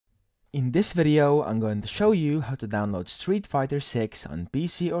In this video, I'm going to show you how to download Street Fighter 6 on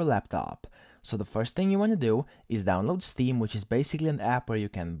PC or laptop. So the first thing you want to do is download Steam, which is basically an app where you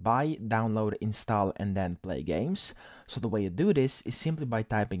can buy, download, install, and then play games. So the way you do this is simply by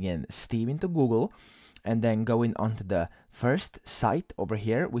typing in Steam into Google and then going onto the first site over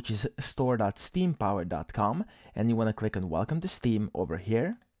here, which is store.steampower.com, and you want to click on Welcome to Steam over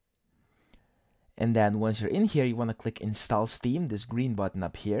here. And then once you're in here, you want to click Install Steam, this green button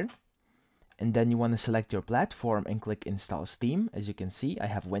up here. And then you want to select your platform and click Install Steam. As you can see, I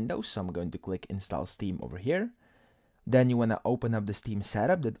have Windows, so I'm going to click Install Steam over here. Then you want to open up the Steam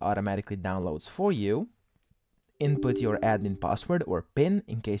setup that automatically downloads for you. Input your admin password or PIN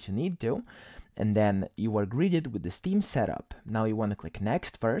in case you need to. And then you are greeted with the Steam setup. Now you want to click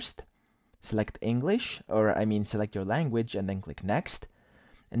Next first. Select English, select your language and then click Next.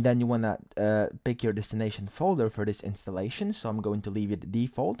 And then you want to pick your destination folder for this installation. So I'm going to leave it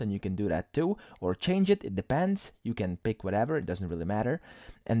default, and you can do that too, or change it. It depends. You can pick whatever. It doesn't really matter.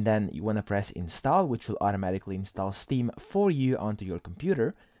 And then you want to press install, which will automatically install Steam for you onto your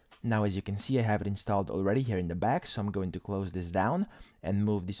computer. Now, as you can see, I have it installed already here in the back. So I'm going to close this down and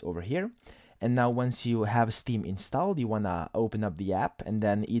move this over here. And now once you have Steam installed, you want to open up the app and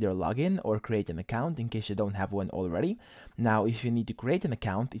then either log in or create an account in case you don't have one already. Now, if you need to create an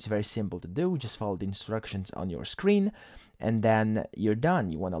account, it's very simple to do. Just follow the instructions on your screen and then you're done.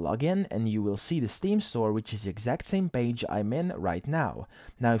 You want to log in and you will see the Steam store, which is the exact same page I'm in right now.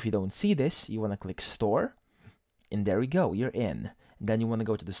 Now, if you don't see this, you want to click Store and there we go, you're in. And then you want to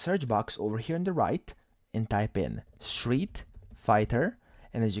go to the search box over here on the right and type in Street Fighter.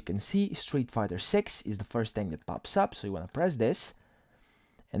 And as you can see, Street Fighter 6 is the first thing that pops up, so you want to press this.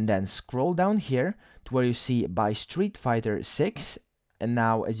 And then scroll down here to where you see Buy Street Fighter 6. And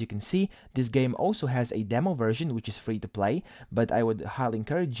now, as you can see, this game also has a demo version, which is free to play, but I would highly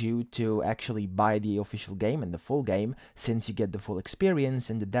encourage you to actually buy the official game and the full game, since you get the full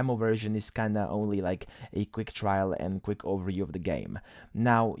experience, and the demo version is kinda only like a quick trial and quick overview of the game.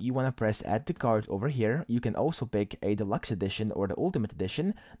 Now, you wanna press Add to Cart over here. You can also pick a Deluxe Edition or the Ultimate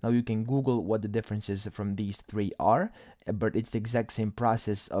Edition. Now, you can Google what the differences from these three are, but it's the exact same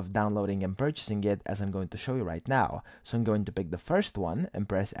process of downloading and purchasing it as I'm going to show you right now. So I'm going to pick the first one and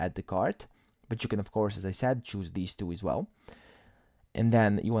press Add to Cart, but you can, of course, as I said, choose these two as well. And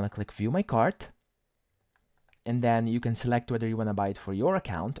then you want to click View My Cart, and then you can select whether you want to buy it for your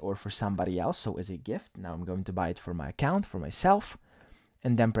account or for somebody else, so as a gift. Now I'm going to buy it for my account, for myself,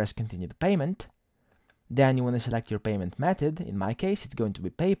 and then press Continue the Payment. Then you want to select your payment method. In my case, it's going to be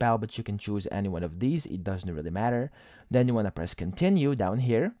PayPal, but you can choose any one of these. It doesn't really matter. Then you want to press Continue down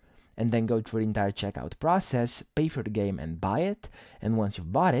here, and then go through the entire checkout process, pay for the game and buy it. And once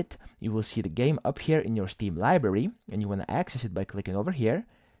you've bought it, you will see the game up here in your Steam library, and you want to access it by clicking over here,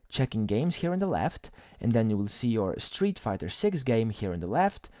 checking games here on the left, and then you will see your Street Fighter 6 game here on the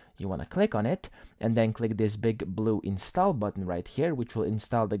left. You want to click on it, and then click this big blue install button right here, which will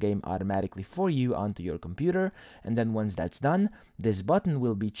install the game automatically for you onto your computer. And then once that's done, this button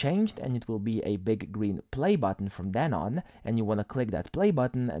will be changed and it will be a big green play button from then on, and you want to click that play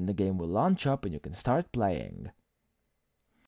button and the game will launch up and you can start playing.